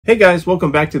Hey guys,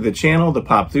 welcome back to the channel, the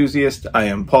Popthusiast. I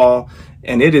am Paul,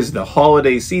 and it is the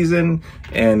holiday season,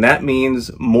 and that means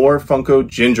more Funko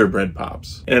Gingerbread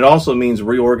Pops. And it also means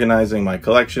reorganizing my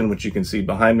collection, which you can see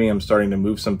behind me. I'm starting to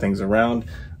move some things around,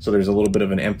 so there's a little bit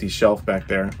of an empty shelf back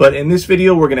there. But in this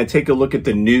video, we're gonna take a look at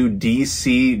the new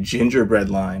DC Gingerbread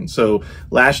line. So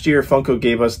last year, Funko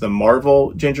gave us the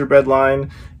Marvel Gingerbread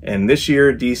line, and this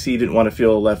year, DC didn't want to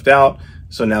feel left out.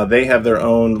 So now they have their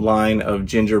own line of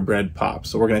gingerbread pops.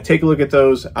 So we're gonna take a look at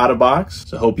those out of box.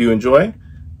 So hope you enjoy.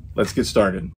 Let's get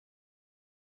started.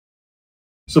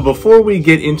 So before we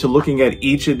get into looking at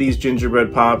each of these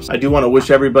gingerbread pops, I do want to wish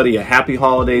everybody a happy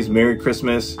holidays, Merry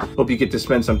Christmas. Hope you get to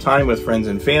spend some time with friends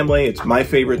and family. It's my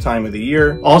favorite time of the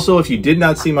year. Also, if you did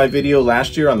not see my video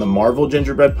last year on the Marvel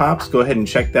gingerbread pops, go ahead and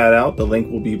check that out. The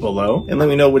link will be below. And let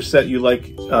me know which set you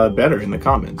like better in the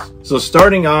comments. So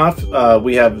starting off,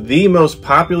 we have the most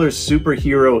popular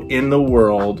superhero in the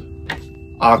world,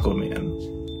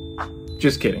 Aquaman.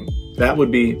 Just kidding. That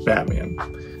would be Batman.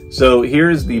 So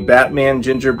here's the Batman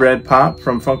gingerbread pop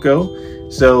from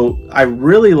Funko. So I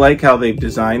really like how they've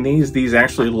designed these. These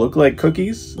actually look like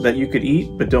cookies that you could eat,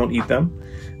 but don't eat them.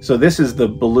 So this is the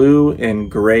blue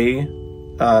and gray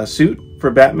suit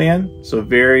for Batman. So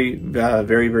very,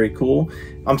 very cool.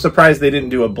 I'm surprised they didn't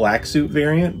do a black suit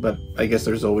variant, but I guess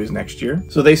there's always next year.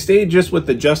 So they stayed just with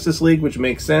the Justice League, which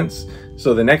makes sense.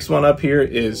 So the next one up here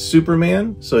is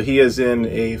Superman. So he is in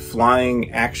a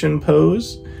flying action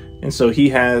pose. And so he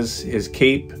has his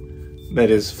cape that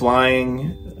is flying,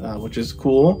 which is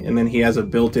cool. And then he has a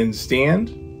built-in stand.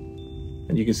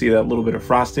 And you can see that little bit of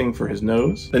frosting for his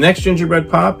nose. The next gingerbread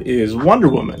pop is Wonder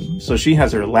Woman. So she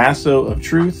has her lasso of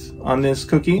truth on this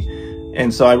cookie.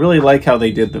 And so I really like how they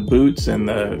did the boots and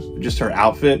just her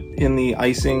outfit in the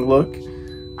icing look.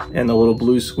 And the little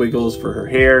blue squiggles for her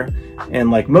hair.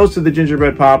 And like most of the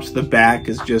gingerbread pops, the back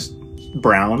is just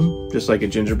brown, just like a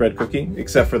gingerbread cookie,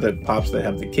 except for the pops that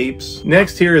have the capes.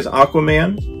 Next here is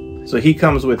Aquaman. So he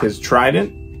comes with his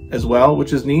trident as well,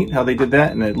 which is neat how they did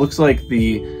that. And it looks like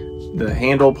the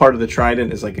handle part of the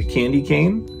trident is like a candy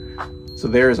cane. So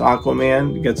there's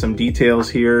Aquaman. You got some details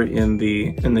here in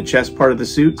the chest part of the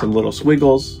suit, some little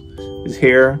squiggles, his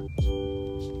hair,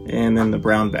 and then the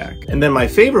brown back. And then my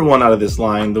favorite one out of this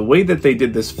line, the way that they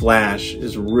did this flash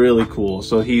is really cool.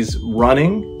 So he's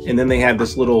running, and then they have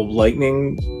this little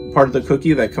lightning part of the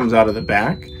cookie that comes out of the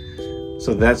back.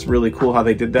 So that's really cool how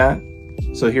they did that.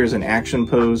 So here's an action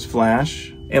pose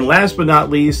flash. And last but not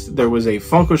least, there was a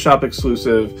Funko Shop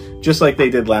exclusive, just like they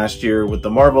did last year with the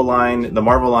Marvel line. The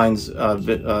Marvel line's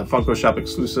Funko Shop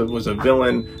exclusive was a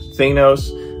villain,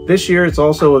 Thanos. This year, it's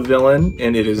also a villain,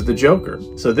 and it is the Joker.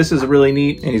 So this is really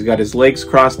neat, and he's got his legs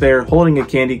crossed there, holding a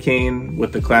candy cane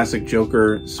with the classic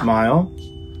Joker smile.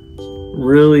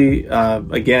 Really,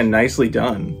 again, nicely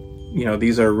done. You know,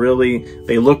 these are really,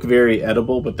 they look very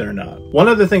edible, but they're not. One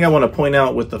other thing I want to point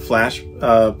out with the flash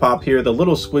pop here, the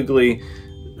little squiggly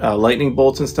lightning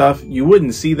bolts and stuff, you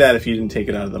wouldn't see that if you didn't take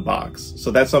it out of the box. So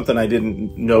that's something I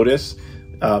didn't notice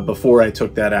before I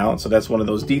took that out. So that's one of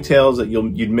those details that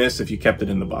you'd miss if you kept it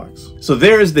in the box. So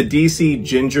there's the DC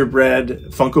Gingerbread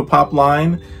Funko Pop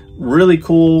line. Really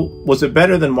cool. Was it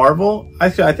better than Marvel? I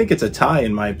think it's a tie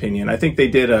in my opinion. I think they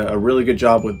did a really good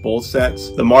job with both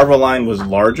sets. The Marvel line was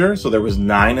larger, so there was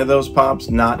 9 of those pops,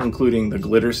 not including the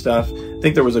glitter stuff. I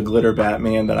think there was a glitter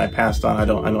Batman that I passed on. I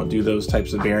don't do those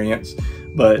types of variants,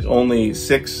 but only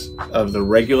 6 of the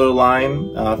regular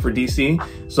line for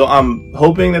DC. So I'm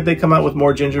hoping that they come out with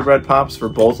more gingerbread pops for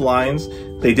both lines.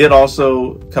 They did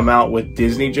also come out with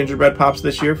Disney gingerbread pops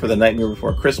this year for the Nightmare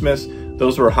Before Christmas.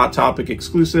 Those were Hot Topic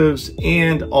exclusives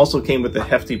and also came with a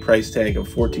hefty price tag of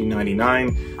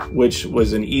 $14.99, which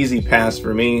was an easy pass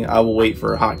for me. I will wait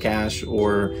for Hot Cash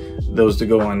or those to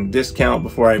go on discount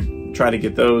before I try to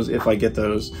get those, if I get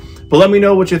those. But let me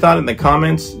know what you thought in the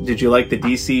comments. Did you like the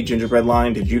DC Gingerbread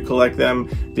line? Did you collect them?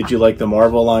 Did you like the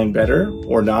Marvel line better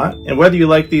or not? And whether you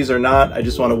like these or not, I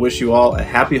just want to wish you all a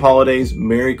happy holidays,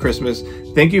 Merry Christmas.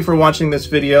 Thank you for watching this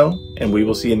video, and we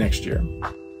will see you next year.